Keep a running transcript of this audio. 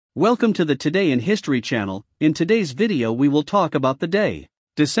Welcome to the Today in History channel. In today's video we will talk about the day,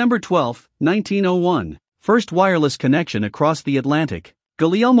 December 12, 1901, first wireless connection across the Atlantic.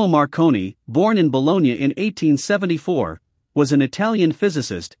 Guglielmo Marconi, born in Bologna in 1874, was an Italian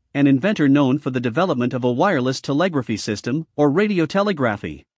physicist and inventor known for the development of a wireless telegraphy system, or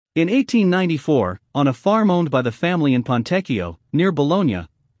radiotelegraphy. In 1894, on a farm owned by the family in Pontecchio, near Bologna,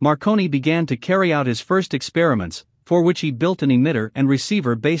 Marconi began to carry out his first experiments, for which he built an emitter and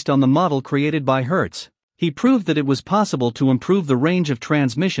receiver based on the model created by Hertz. He proved that it was possible to improve the range of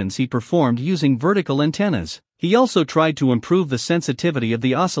transmissions he performed using vertical antennas. He also tried to improve the sensitivity of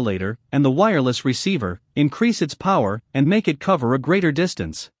the oscillator and the wireless receiver, increase its power, and make it cover a greater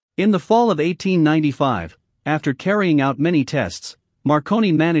distance. In the fall of 1895, after carrying out many tests,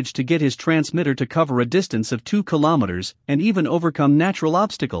 Marconi managed to get his transmitter to cover a distance of 2 kilometers and even overcome natural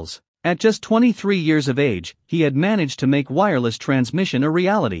obstacles. At just 23 years of age, he had managed to make wireless transmission a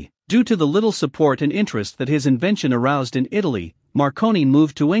reality. Due to the little support and interest that his invention aroused in Italy, Marconi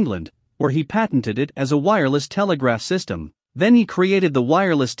moved to England, where he patented it as a wireless telegraph system. Then he created the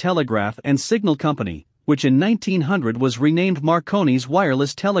Wireless Telegraph and Signal Company, which in 1900 was renamed Marconi's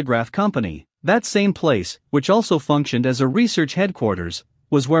Wireless Telegraph Company. That same place, which also functioned as a research headquarters,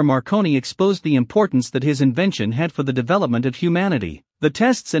 was where Marconi exposed the importance that his invention had for the development of humanity. The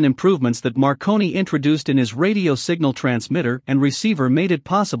tests and improvements that Marconi introduced in his radio signal transmitter and receiver made it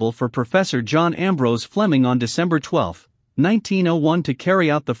possible for Professor John Ambrose Fleming on December 12, 1901 to carry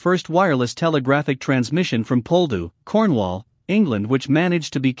out the first wireless telegraphic transmission from Poldhu, Cornwall, England, which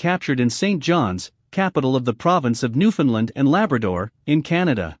managed to be captured in St. John's, capital of the province of Newfoundland and Labrador, in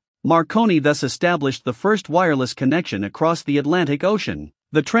Canada. Marconi thus established the first wireless connection across the Atlantic Ocean.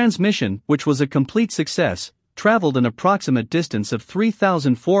 The transmission, which was a complete success, traveled an approximate distance of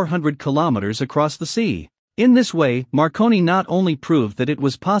 3,400 kilometers across the sea. In this way, Marconi not only proved that it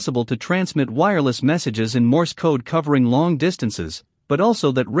was possible to transmit wireless messages in Morse code covering long distances, but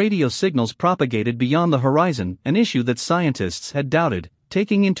also that radio signals propagated beyond the horizon, an issue that scientists had doubted,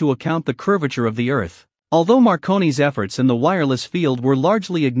 taking into account the curvature of the Earth. Although Marconi's efforts in the wireless field were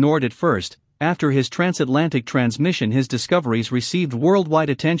largely ignored at first, after his transatlantic transmission his discoveries received worldwide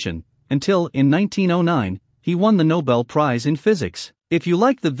attention, until, in 1909, he won the Nobel Prize in Physics. If you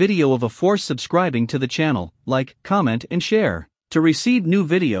like the video of force subscribing to the channel, like, comment and share. To receive new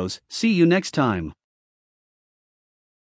videos, see you next time.